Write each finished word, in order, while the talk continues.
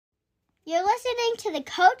You're listening to the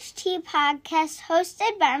Coach T podcast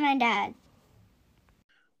hosted by my dad.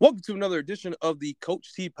 Welcome to another edition of the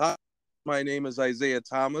Coach T podcast. My name is Isaiah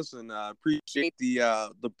Thomas, and I appreciate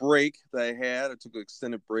the break that I had. I took an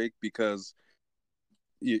extended break because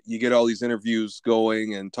you get all these interviews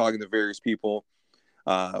going and talking to various people.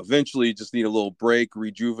 Eventually, you just need a little break,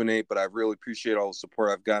 rejuvenate, but I really appreciate all the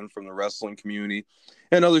support I've gotten from the wrestling community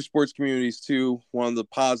and other sports communities too. One of the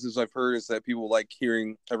positives I've heard is that people like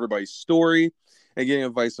hearing everybody's story and getting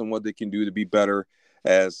advice on what they can do to be better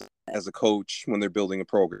as a coach when they're building a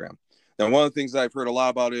program. Now, one of the things I've heard a lot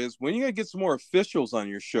about is when you're going to get some more officials on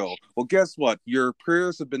your show. Well, guess what? Your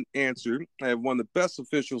prayers have been answered. I have one of the best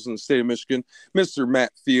officials in the state of Michigan, Mr.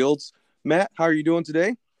 Matt Fields. Matt, how are you doing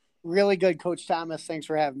today? Really good, Coach Thomas. Thanks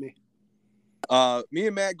for having me. Me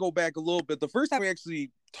and Matt go back a little bit. The first time we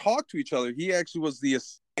actually talked to each other, he actually was the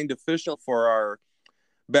assigned official for our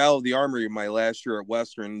Battle of the Armory my last year at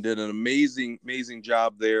Western. Did an amazing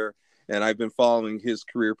job there. And I've been following his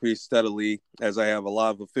career pretty steadily as I have a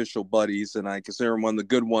lot of official buddies, and I consider him one of the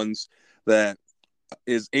good ones that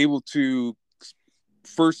is able to,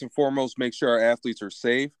 first and foremost, make sure our athletes are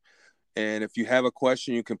safe. And if you have a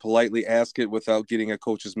question, you can politely ask it without getting a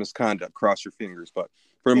coach's misconduct. Cross your fingers. But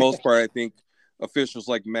for the most part, I think officials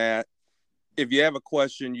like Matt, if you have a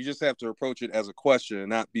question, you just have to approach it as a question and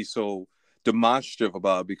not be so demonstrative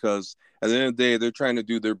about it, because at the end of the day, they're trying to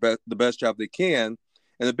do the best job they can.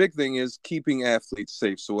 And the big thing is keeping athletes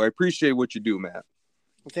safe. So I appreciate what you do, Matt.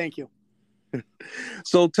 Well, thank you.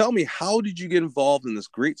 So tell me, how did you get involved in this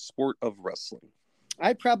great sport of wrestling?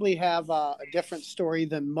 I probably have a different story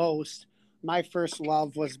than most. My first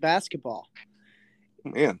love was basketball.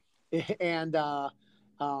 Man. And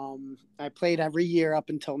I played every year up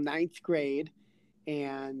until ninth grade.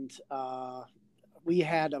 And we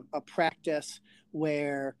had a practice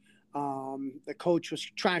where the coach was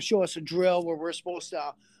trying to show us a drill where we're supposed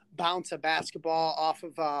to bounce a basketball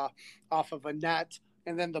off of a net,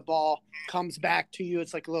 and then the ball comes back to you.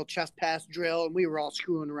 It's like a little chest pass drill, and we were all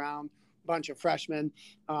screwing around, a bunch of freshmen,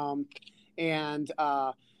 and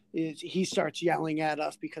he starts yelling at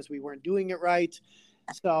us because we weren't doing it right.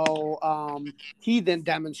 So he then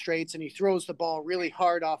demonstrates, and he throws the ball really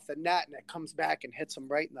hard off the net, and it comes back and hits him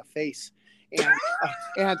right in the face.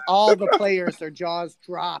 And all the players, their jaws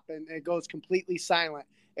drop, and it goes completely silent,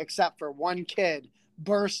 except for one kid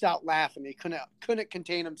burst out laughing. He couldn't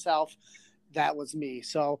contain himself. That was me.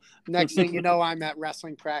 So next thing you know, I'm at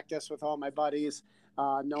wrestling practice with all my buddies,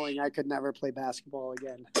 knowing I could never play basketball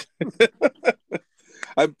again.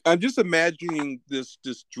 I'm just imagining this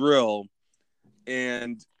drill,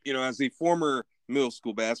 and as a former middle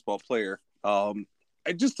school basketball player, I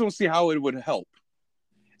just don't see how it would help.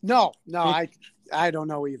 No, I don't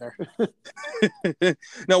know either.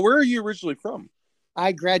 Now, where are you originally from?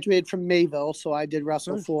 I graduated from Mayville, so I did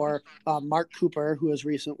wrestle for Mark Cooper, who has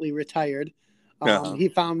recently retired. He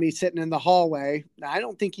found me sitting in the hallway. I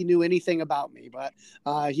don't think he knew anything about me, but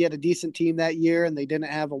he had a decent team that year, and they didn't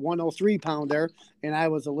have a 103-pounder, and I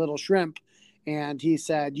was a little shrimp. And he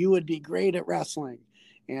said, "You would be great at wrestling."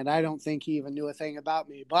 And I don't think he even knew a thing about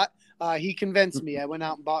me, but he convinced me. I went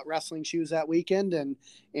out and bought wrestling shoes that weekend and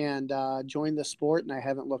joined the sport, and I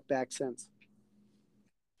haven't looked back since.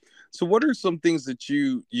 So what are some things that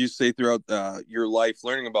you say throughout your life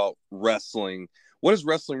learning about wrestling? What has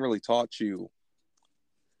wrestling really taught you?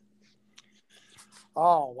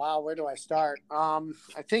 Oh, wow. Where do I start? I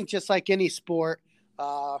think just like any sport,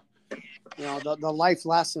 the life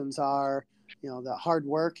lessons are, the hard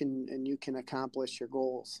work and you can accomplish your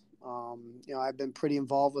goals. I've been pretty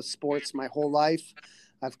involved with sports my whole life.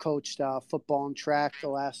 I've coached football and track the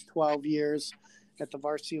last 12 years at the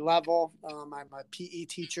varsity level. I'm a PE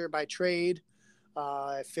teacher by trade.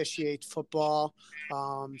 I officiate football.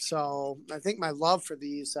 So I think my love for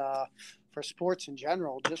these, for sports in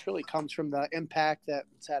general, just really comes from the impact that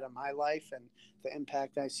it's had on my life and the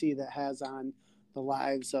impact I see that has on the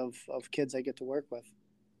lives of kids I get to work with.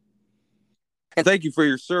 And thank you for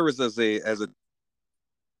your service as a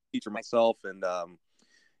teacher myself, and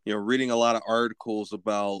reading a lot of articles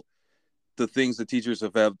about the things that teachers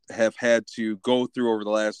have had to go through over the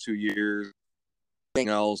last 2 years.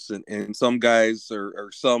 Anything else, and some guys or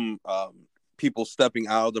some people stepping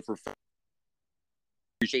out of the profession.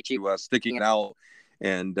 Appreciate you sticking it out,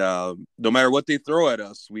 and no matter what they throw at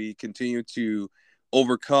us, we continue to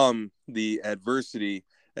overcome the adversity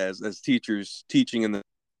as teachers teaching in the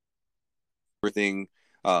everything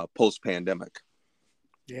post-pandemic.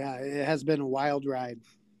 Yeah, it has been a wild ride.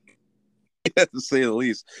 To say the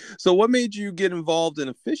least. So what made you get involved in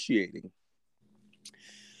officiating?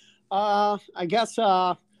 I guess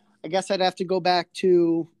I guess I'd have to go back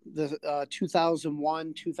to the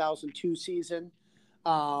 2001, 2002 season.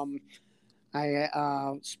 I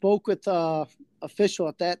spoke with the official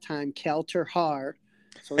at that time, Cal Terhar.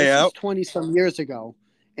 So this is 20 some years ago.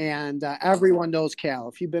 And everyone knows Cal.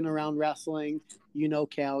 If you've been around wrestling, you know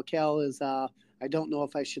Cal. Cal is, I don't know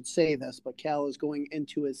if I should say this, but Cal is going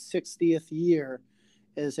into his 60th year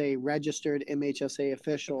as a registered MHSA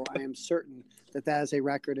official. I am certain that that is a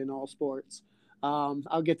record in all sports.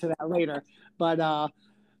 I'll get to that later. But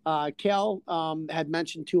Cal had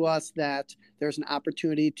mentioned to us that there's an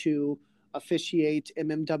opportunity to officiate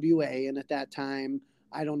MMWA. And at that time,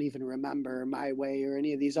 I don't even remember My Way or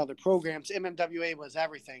any of these other programs. MMWA was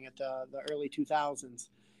everything at the early 2000s.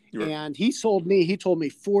 Right. And he told me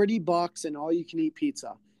 $40 and all you can eat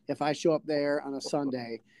pizza if I show up there on a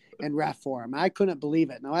Sunday and ref for him. I couldn't believe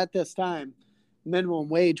it. Now at this time, minimum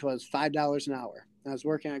wage was $5 an hour. I was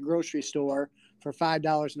working at a grocery store for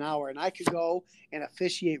 $5 an hour, and I could go and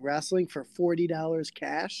officiate wrestling for $40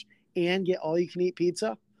 cash and get all you can eat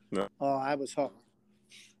pizza. No. Oh, I was hooked.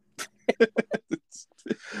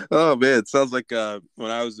 Oh man, it sounds like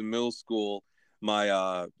when I was in middle school,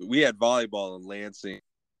 my we had volleyball in Lansing.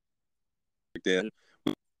 And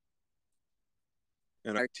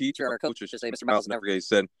our teacher, our coach, just say, Mr. Miles, never he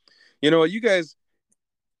said, "You know what, you guys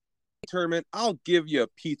tournament, I'll give you a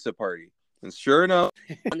pizza party." And sure enough,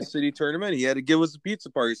 in the city tournament, he had to give us a pizza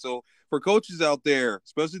party. So for coaches out there,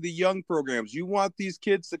 especially the young programs, you want these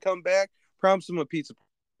kids to come back, promise them a pizza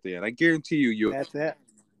party. And I guarantee you, that's it.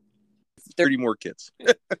 30 more kids.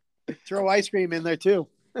 Throw ice cream in there too.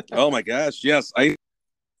 Oh my gosh, yes. Yeah,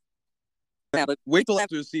 but wait till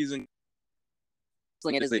after the season.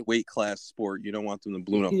 It is a weight class sport. You don't want them to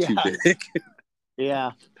balloon up too big.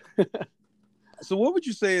 Yeah. So what would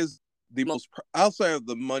you say is the most, outside of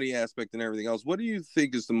the money aspect and everything else, what do you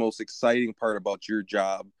think is the most exciting part about your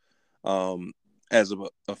job as an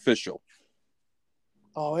official?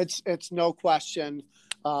 Oh, it's no question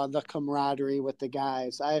the camaraderie with the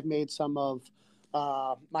guys. I have made some of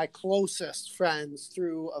my closest friends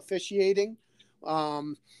through officiating.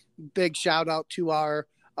 Big shout out to our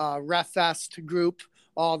Ref Fest group,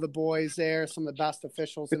 all the boys there, some of the best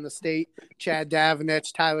officials in the state, Chad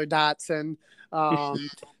Davenich, Tyler Dotson,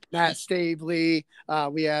 Matt Stabley.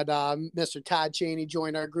 We had Mr. Todd Cheney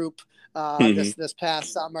join our group this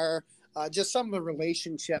past summer. Just some of the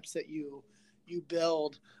relationships that you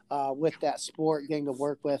build with that sport, getting to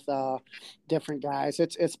work with different guys.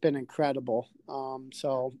 It's been incredible.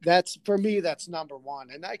 So that's, for me, that's number one.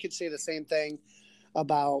 And I could say the same thing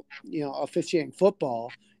about, officiating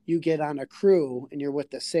football. You get on a crew and you're with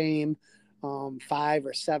the same 5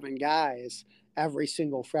 or 7 guys every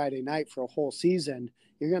single Friday night for a whole season.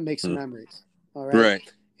 You're going to make some memories. All right.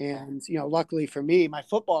 Right. And, luckily for me, my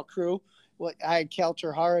football crew, I had Cal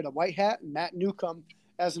Terhar at a white hat and Matt Newcomb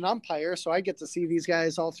as an umpire. So I get to see these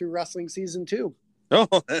guys all through wrestling season too. Oh,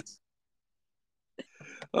 that's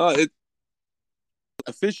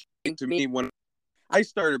officiating to me when I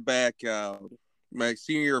started back my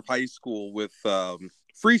senior year of high school with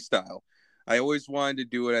freestyle. I always wanted to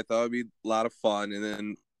do it. I thought it'd be a lot of fun. And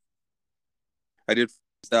then I did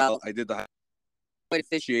freestyle. I did the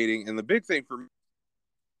officiating. And the big thing for me,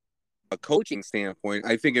 a coaching standpoint,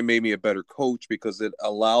 I think it made me a better coach because it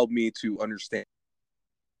allowed me to understand,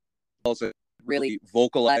 also really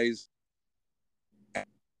vocalize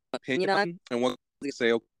opinion on and what they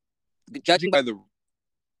say. Okay, judging by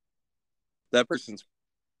that person's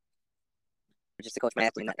just a coach, my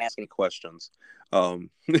athlete, not asking questions. And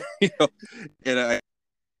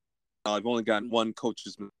I've only gotten one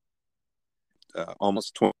coach's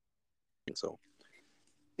almost 20. So,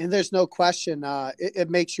 and there's no question, it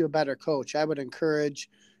makes you a better coach. I would encourage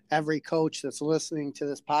every coach that's listening to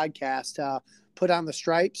this podcast put on the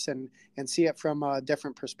stripes and see it from a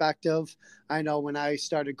different perspective. I know when I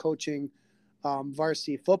started coaching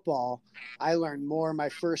varsity football, I learned more my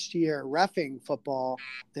first year reffing football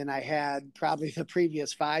than I had probably the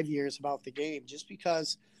previous 5 years about the game, just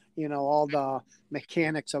because, all the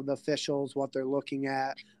mechanics of the officials, what they're looking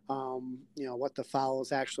at, what the foul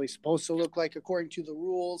is actually supposed to look like according to the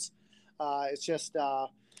rules. It's just,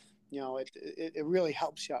 it really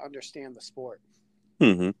helps you understand the sport.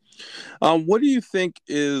 Mm-hmm. What do you think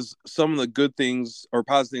is some of the good things or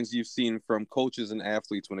positive things you've seen from coaches and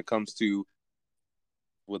athletes when it comes to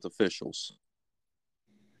with officials?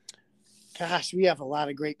 Gosh, we have a lot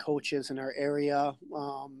of great coaches in our area.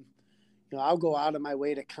 I'll go out of my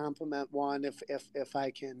way to compliment one if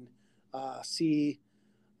I can see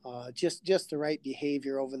just the right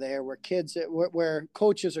behavior over there, where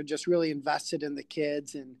coaches are just really invested in the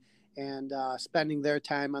kids and spending their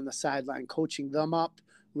time on the sideline coaching them up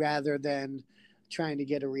rather than trying to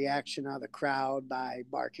get a reaction out of the crowd by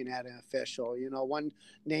barking at an official. One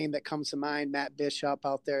name that comes to mind, Matt Bishop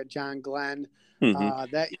out there at John Glenn,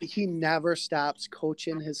 that he never stops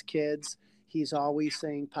coaching his kids. He's always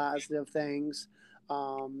saying positive things.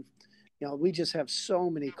 We just have so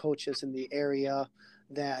many coaches in the area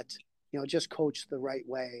that, just coach the right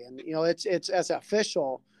way. And, it's as an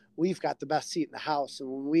official, we've got the best seat in the house.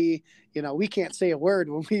 And when we can't say a word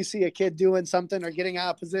when we see a kid doing something or getting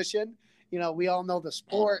out of position. We all know the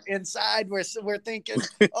sport inside. We're thinking,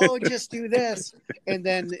 oh, just do this. And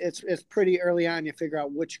then it's pretty early on. You figure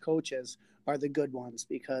out which coaches are the good ones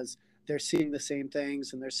because they're seeing the same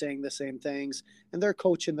things and they're saying the same things and they're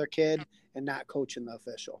coaching their kid and not coaching the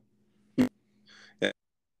official. Yeah,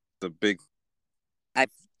 the big, I've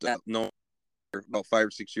known for about 5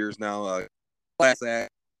 or 6 years now. Class act,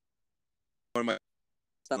 one of my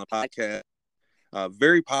on the podcast.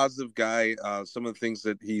 Very positive guy. Some of the things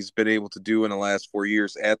that he's been able to do in the last 4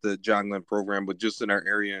 years at the John Glenn program, but just in our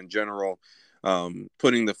area in general,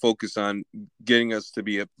 putting the focus on getting us to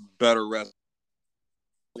be a better wrestler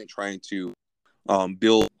and trying to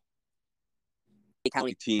build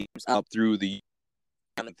county teams up through the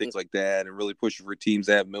and things like that, and really pushing for teams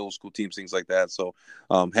that have middle school teams, things like that. So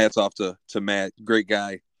hats off to Matt. Great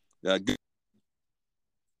guy. Good.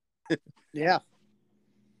 Yeah.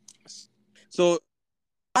 So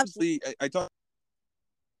obviously, I talked.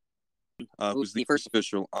 Who's the first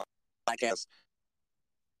official podcast?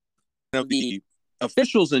 Now the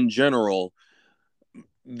officials in general,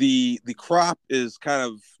 the crop is kind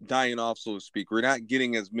of dying off, so to speak. We're not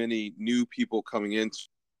getting as many new people coming in.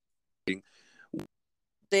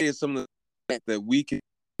 Is some of the that we can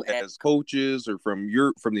as coaches or from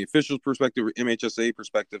the officials' perspective or MHSA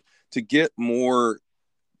perspective to get more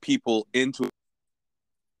people into it.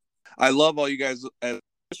 I love all you guys as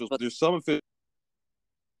officials, but there's some officials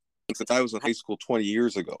since I was in high school 20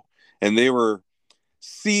 years ago, and they were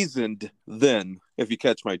seasoned then, if you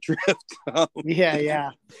catch my drift.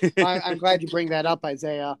 Yeah. I'm glad you bring that up,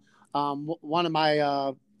 Isaiah. One of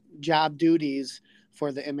my job duties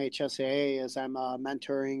for the MHSAA is I'm a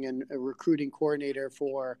mentoring and a recruiting coordinator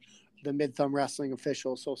for the Mid-Thumb Wrestling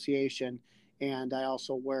Official Association, and I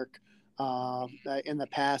also work in the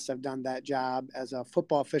past, I've done that job as a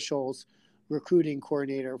football officials recruiting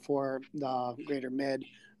coordinator for the Greater Mid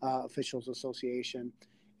Officials Association.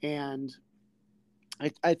 And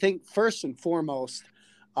I think first and foremost,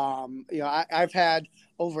 I've had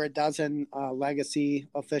over a dozen legacy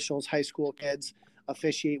officials, high school kids,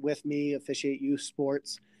 officiate with me, officiate youth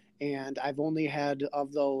sports. And I've only had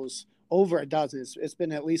of those over a dozen. It's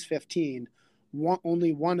been at least 15.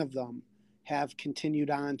 Only one of them have continued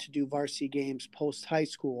on to do varsity games post high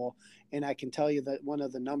school. And I can tell you that one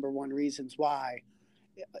of the number one reasons why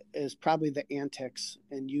is probably the antics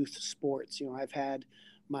in youth sports. I've had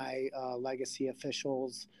my legacy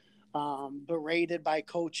officials berated by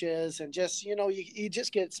coaches and just, you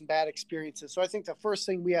just get some bad experiences. So I think the first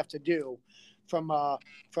thing we have to do from a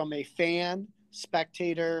fan,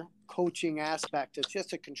 spectator, coaching aspect is just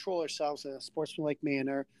to control ourselves in a sportsmanlike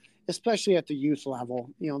manner, especially at the youth level.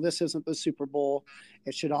 This isn't the Super Bowl.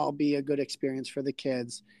 It should all be a good experience for the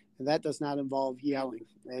kids. And that does not involve yelling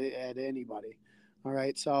at anybody. All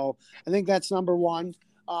right. So I think that's number one.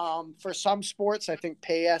 For some sports, I think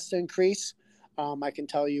pay has to increase. I can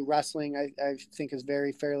tell you wrestling, I think is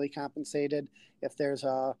very fairly compensated. If there's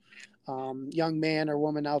a young man or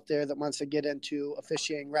woman out there that wants to get into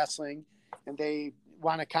officiating wrestling and they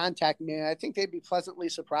want to contact me, I think they'd be pleasantly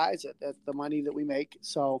surprised at the money that we make.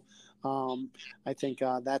 So I think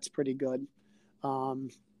that's pretty good.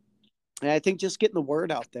 And I think just getting the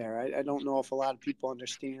word out there. I don't know if a lot of people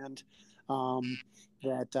understand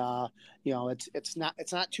that it's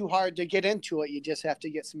not too hard to get into it. You just have to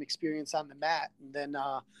get some experience on the mat, and then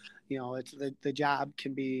it's the job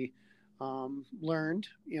can be learned.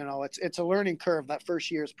 It's a learning curve. That first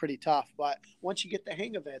year is pretty tough, but once you get the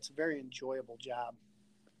hang of it, it's a very enjoyable job.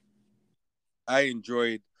 I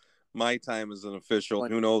enjoyed my time as an official.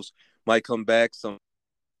 Who knows, might come back some.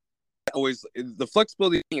 Always the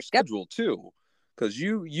flexibility in your schedule too, because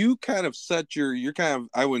you kind of set you're kind of,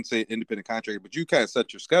 I wouldn't say independent contractor, but you kind of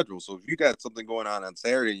set your schedule. So if you got something going on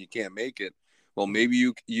Saturday and you can't make it, well, maybe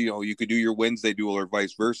you could do your Wednesday duel or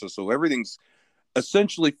vice versa. So everything's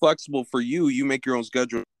essentially flexible for you. You make your own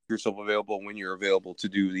schedule, make yourself available when you're available to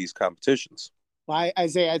do these competitions. Well,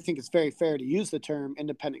 Isaiah, I think it's very fair to use the term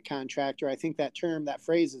independent contractor. I think that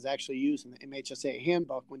phrase is actually used in the MHSA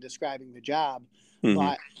handbook when describing the job. Mm-hmm.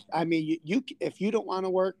 But I mean, you if you don't want to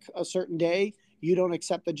work a certain day, you don't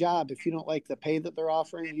accept the job. If you don't like the pay that they're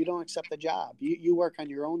offering, you don't accept the job. You work on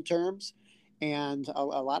your own terms, And a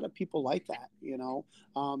lot of people like that,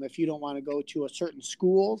 if you don't want to go to a certain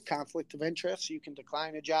school, conflict of interest, you can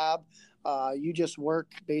decline a job. You just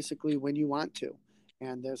work basically when you want to.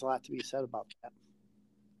 And there's a lot to be said about that.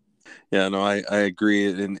 Yeah, no, I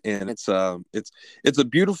agree, and it's a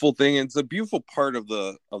beautiful thing, and it's a beautiful part of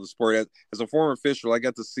the sport. As a former official, I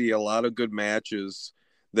got to see a lot of good matches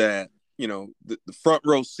that the front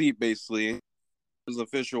row seat basically as an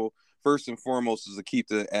official. First and foremost is to keep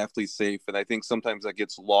the athletes safe, and I think sometimes that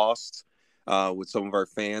gets lost with some of our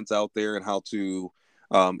fans out there, and how to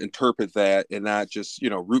interpret that and not just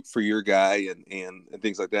root for your guy and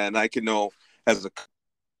things like that. And I can know as a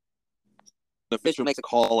official makes a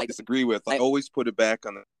call I disagree with, I always put it back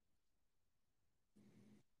on the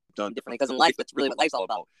done differently, because in life that's really what life's all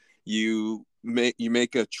about. You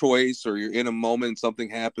make a choice, or you're in a moment and something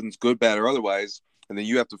happens, good, bad, or otherwise, and then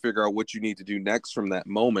you have to figure out what you need to do next from that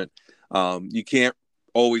moment. You can't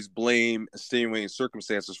always blame extenuating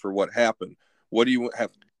circumstances for what happened. What do you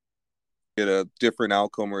have to get a different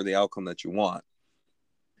outcome, or the outcome that you want?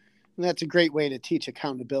 And that's a great way to teach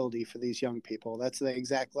accountability for these young people. That's the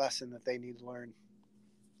exact lesson that they need to learn.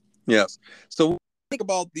 Yes. So think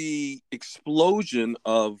about the explosion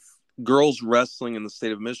of girls wrestling in the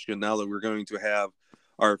state of Michigan now that we're going to have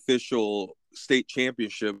our official state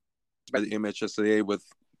championship by the MHSAA with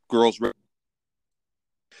girls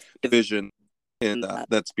division, and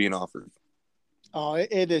that's being offered. Oh,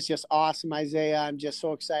 it is just awesome, Isaiah. I'm just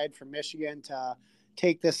so excited for Michigan to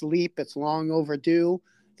take this leap. It's long overdue.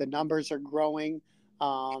 The numbers are growing.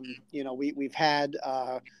 We've had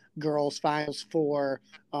girls finals for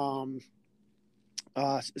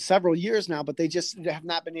several years now, but they just have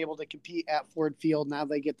not been able to compete at Ford Field. Now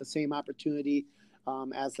they get the same opportunity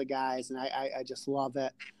as the guys, and I just love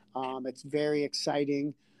it. It's very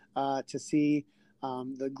exciting to see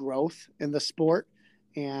the growth in the sport,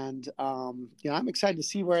 and I'm excited to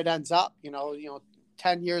see where it ends up.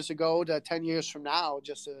 10 years ago to 10 years from now,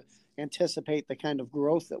 just to anticipate the kind of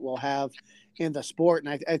growth that we'll have in the sport.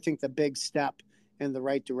 And I think the big step in the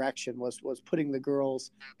right direction was putting the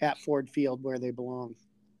girls at Ford Field where they belong.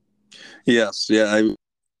 Yes. Yeah.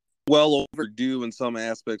 Well overdue in some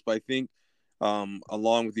aspects, but I think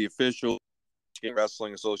along with the official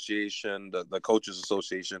Wrestling Association, the Coaches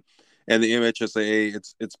Association, and the MHSAA,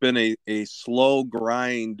 it's been a slow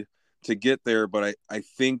grind to get there. But I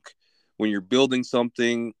think when you're building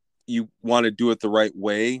something, you want to do it the right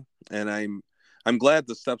way. And I'm glad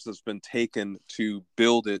the steps that's been taken to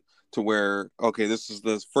build it to where, okay, this is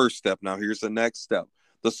the first step. Now here's the next step.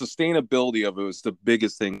 The sustainability of it was the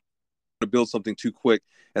biggest thing. To build something too quick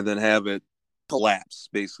and then have it collapse,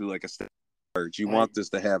 basically like a step. You want this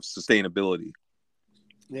to have sustainability.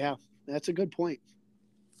 Yeah, that's a good point.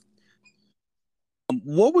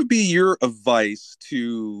 What would be your advice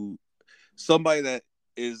to somebody that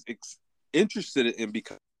is interested in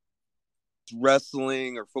becoming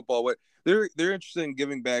wrestling or football? What they're interested in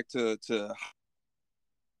giving back to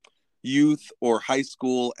youth or high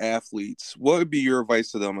school athletes? What would be your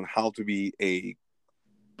advice to them on how to be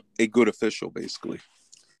a good official, basically?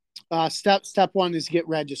 Step one is get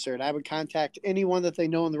registered. I would contact anyone that they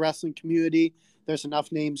know in the wrestling community. There's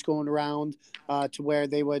enough names going around to where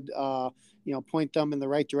they would point them in the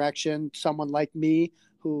right direction. Someone like me,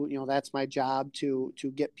 who that's my job to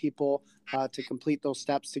get people to complete those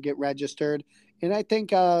steps to get registered. And I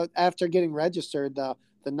think after getting registered,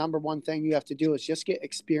 the number one thing you have to do is just get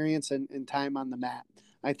experience and time on the mat.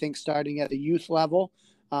 I think starting at the youth level,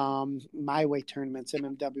 my way tournaments,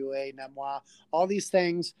 MMWA, NEMWA, all these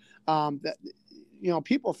things that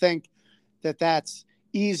people think that that's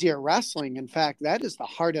easier wrestling. In fact, that is the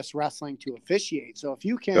hardest wrestling to officiate. So if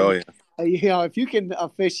you can, if you can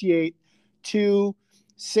officiate 2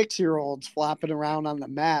 6-year-olds flopping around on the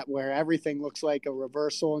mat where everything looks like a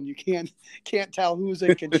reversal and you can't tell who's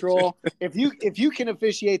in control, if you can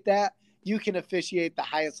officiate that, you can officiate the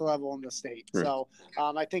highest level in the state. Right. So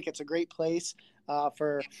I think it's a great place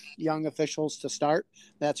for young officials to start.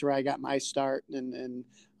 That's where I got my start, and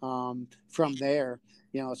from there,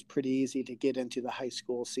 it's pretty easy to get into the high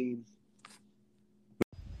school scene.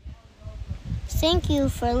 Thank you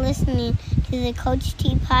for listening to the Coach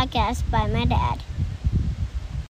T podcast by my dad.